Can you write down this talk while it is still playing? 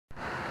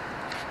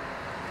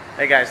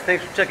Hey guys,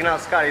 thanks for checking out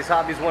Scotty's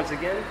Hobbies once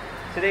again.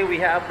 Today we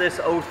have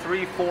this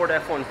 03 Ford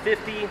F-150,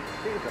 I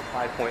think it's a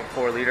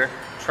 5.4 liter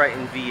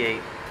Triton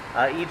V8.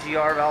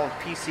 EGR valve,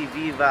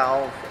 PCV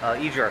valve,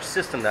 EGR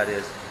system that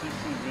is,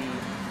 PCV,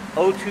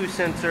 O2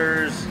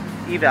 sensors,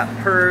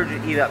 EVAP purge,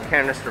 EVAP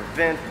canister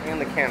vent,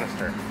 and the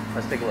canister.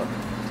 Let's take a look.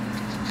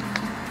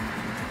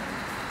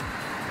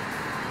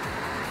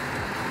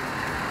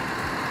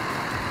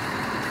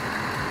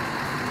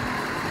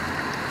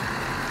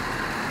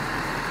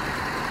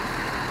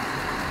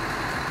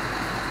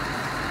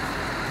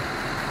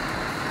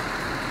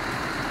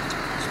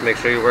 Make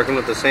sure you're working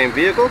with the same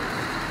vehicle.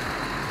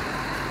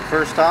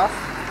 First off,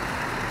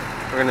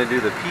 we're going to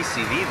do the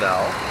PCV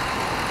valve.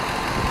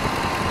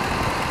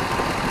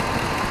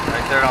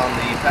 Right there on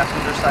the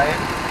passenger side,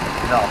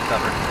 valve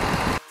cover.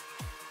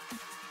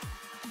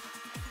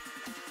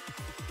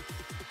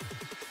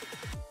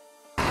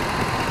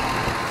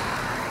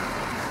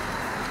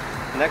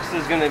 Next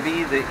is going to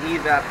be the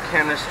EVAP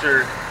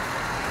canister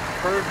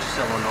purge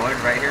solenoid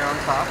right here on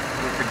top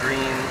with the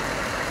green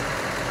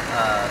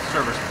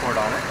service port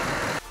on it.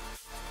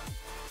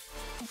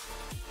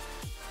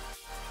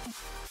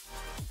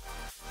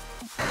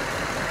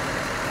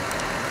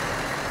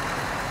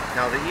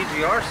 Now the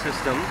EGR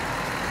system,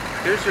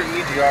 here's your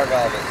EGR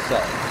valve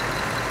itself,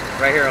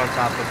 right here on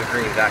top with the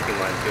green vacuum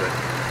line to it.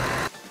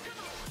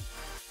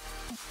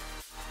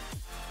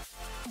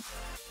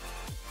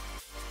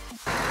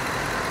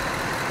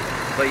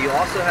 But you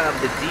also have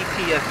the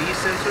DPFE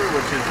sensor,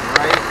 which is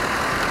right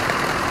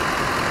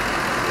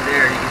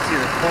there. You can see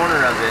the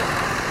corner of it,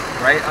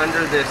 right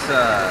under this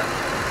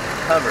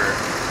cover.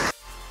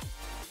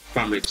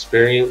 From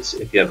experience,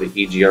 if you have an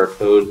EGR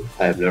code,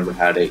 I have never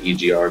had an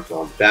EGR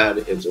gone bad.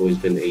 It's always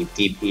been a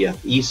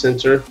DPFE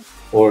sensor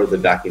or the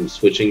vacuum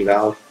switching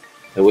valve,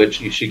 in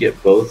which you should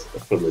get both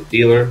from the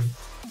dealer. And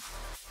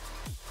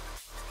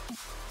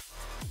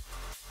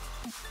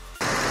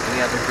you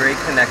have the gray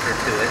connector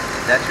to it.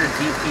 That's your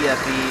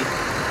DPFE.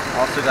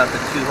 Also got the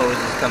two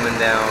hoses coming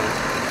down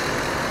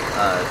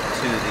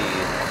to the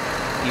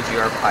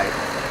EGR pipe.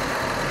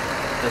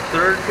 The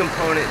third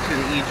component to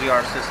the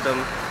EGR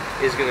system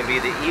is going to be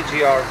the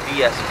EGR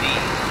VSV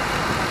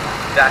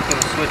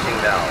vacuum switching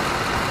valve.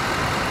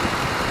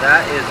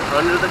 That is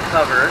under the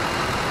cover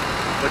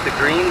with the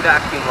green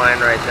vacuum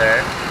line right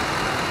there.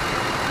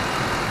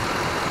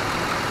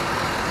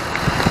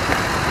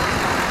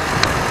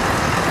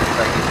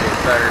 Like you say,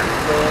 starter and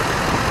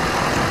full.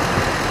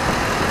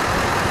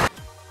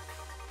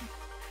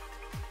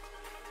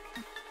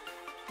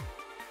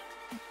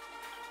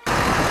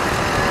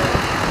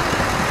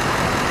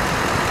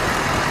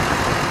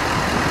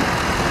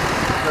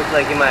 Looks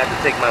like you might have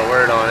to take my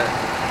word on it.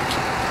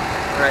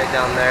 Right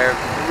down there,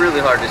 really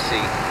hard to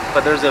see.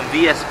 But there's a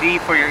VSV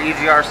for your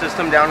EGR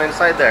system down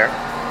inside there.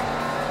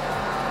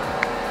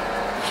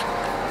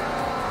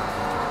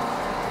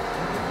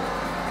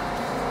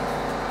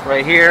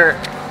 Right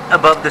here,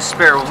 above the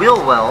spare wheel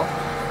well,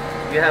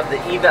 you have the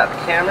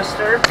EVAP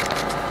canister.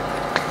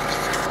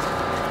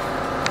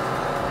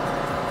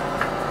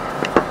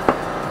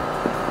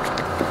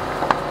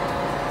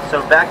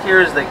 So back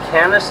here is the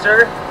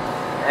canister.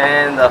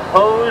 And the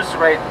hose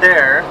right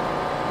there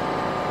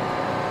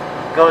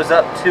goes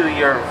up to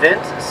your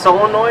vent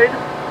solenoid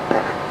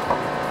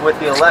with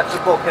the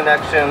electrical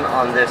connection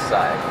on this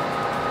side,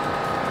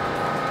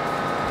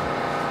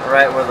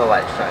 right where the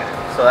light's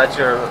shining. So that's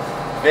your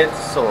vent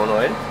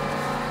solenoid.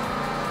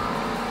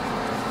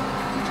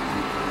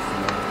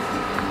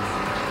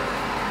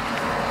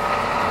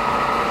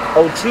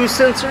 O2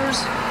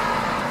 sensors.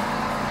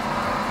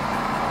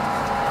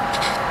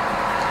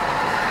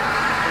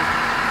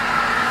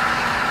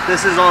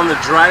 This is on the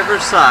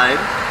driver's side.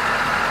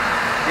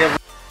 You have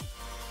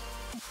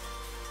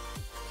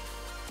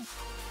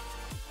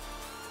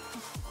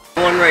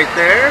one right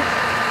there.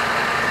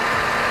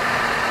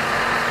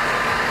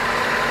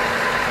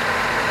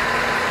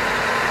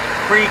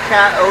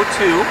 Pre-cat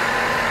O2.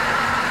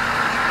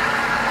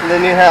 And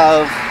then you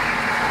have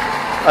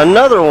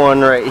another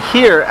one right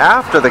here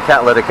after the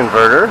catalytic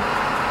converter.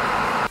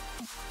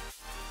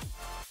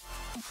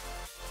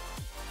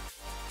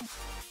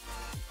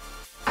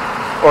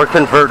 Or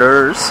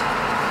converters.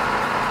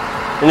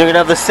 And you're going to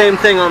have the same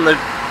thing on the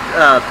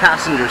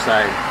passenger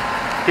side.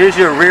 Here's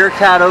your rear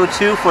cat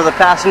O2 for the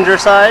passenger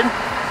side.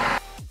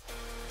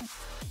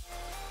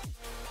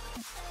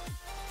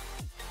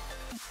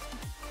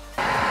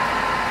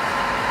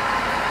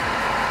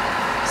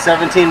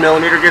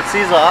 $17mm gets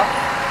these off.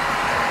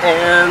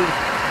 And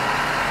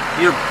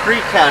your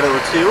pre-cat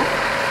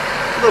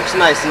O2 looks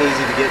nice and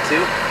easy to get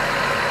to.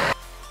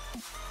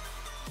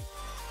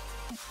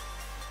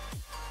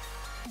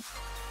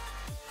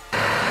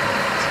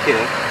 Kidding.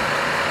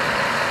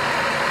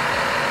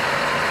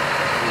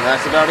 And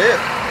that's about it.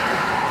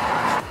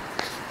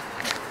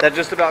 That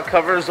just about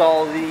covers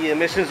all the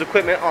emissions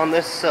equipment on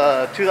this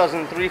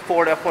 2003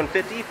 Ford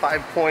F-150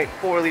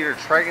 5.4 liter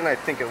Triton, I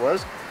think it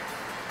was.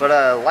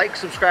 But like,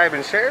 subscribe,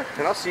 and share,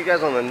 and I'll see you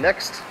guys on the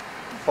next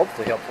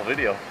hopefully helpful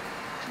video.